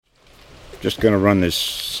Just going to run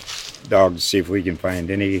this dog to see if we can find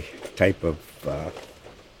any type of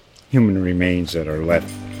human remains that are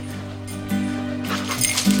left.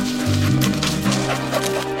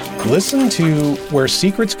 Listen to Where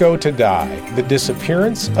Secrets Go to Die, The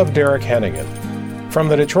Disappearance of Derek Hennigan. From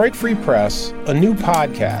the Detroit Free Press, a new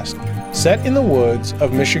podcast set in the woods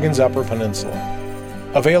of Michigan's Upper Peninsula.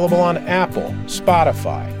 Available on Apple,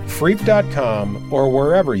 Spotify, Freep.com, or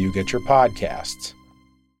wherever you get your podcasts.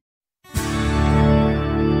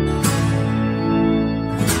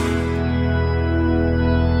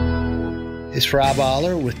 It's Rob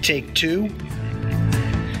Oller with Take Two.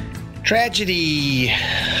 Tragedy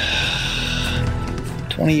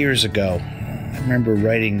 20 years ago. I remember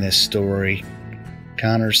writing this story.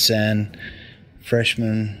 Connor Sen,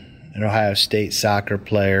 freshman at Ohio State soccer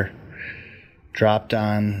player, dropped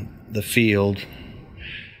on the field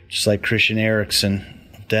just like Christian Eriksen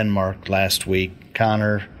of Denmark last week.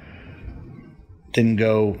 Connor didn't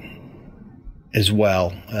go as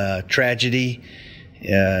well. Tragedy,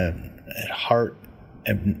 heart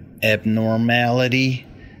abnormality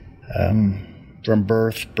from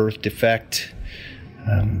birth defect.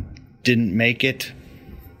 Didn't make it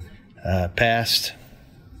past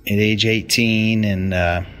at age 18,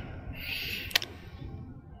 and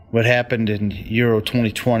what happened in Euro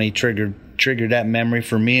 2020 triggered that memory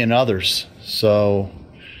for me and others. So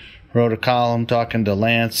wrote a column talking to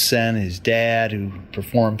Lance Sen, his dad, who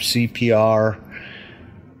performed CPR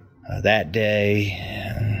that day,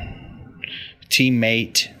 and a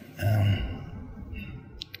teammate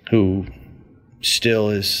who still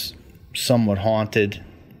is somewhat haunted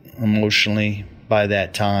emotionally by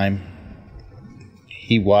that time.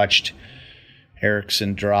 He watched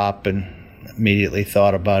Eriksen drop and immediately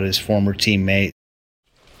thought about his former teammate.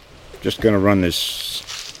 Just going to run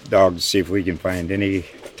this dog to see if we can find any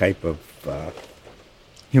type of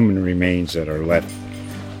human remains that are left.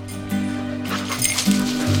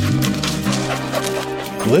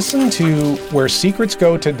 Listen to Where Secrets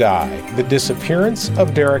Go to Die, The Disappearance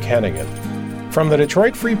of Derek Hennigan. From the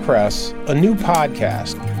Detroit Free Press, a new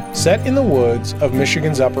podcast set in the woods of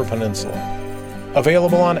Michigan's Upper Peninsula.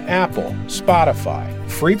 Available on Apple, Spotify,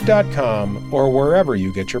 Freep.com, or wherever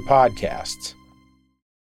you get your podcasts.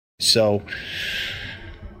 So,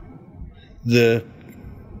 the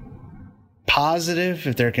positive,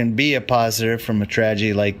 if there can be a positive from a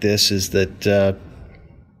tragedy like this, is that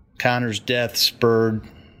Connor's death spurred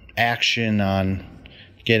action on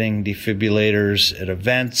getting defibrillators at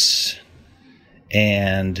events,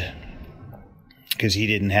 and because he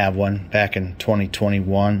didn't have one back in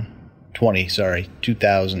 2001,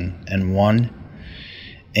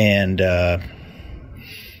 and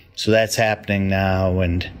so that's happening now,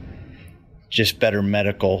 and just better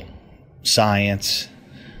medical science,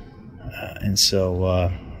 and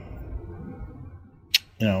so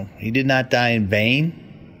he did not die in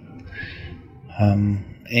vain,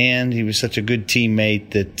 and he was such a good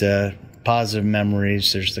teammate that positive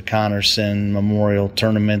memories. There's the Connor Sen Memorial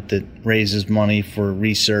Tournament that raises money for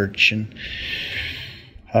research, and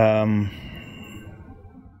a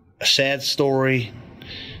sad story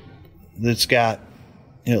that's got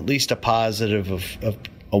at least a positive of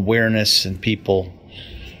awareness and people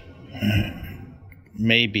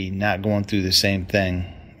maybe not going through the same thing.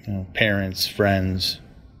 Parents, friends,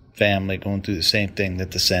 family going through the same thing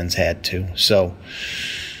that the Sens had to. So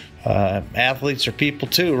athletes are people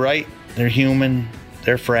too, right? They're human.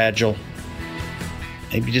 They're fragile.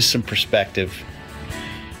 Maybe just some perspective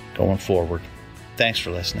going forward. Thanks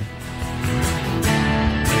for listening.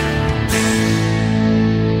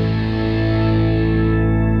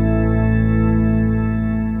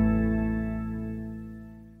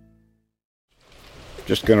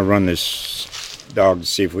 Just going to run this dog to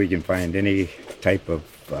see if we can find any type of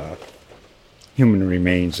human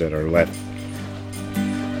remains that are left.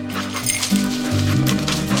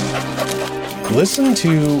 Listen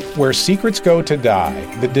to Where Secrets Go to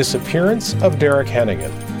Die, The Disappearance of Derek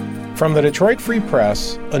Hennigan. From the Detroit Free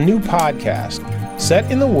Press, a new podcast set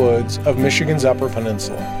in the woods of Michigan's Upper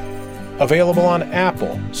Peninsula. Available on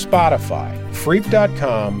Apple, Spotify,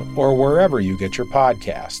 Freep.com, or wherever you get your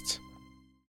podcasts.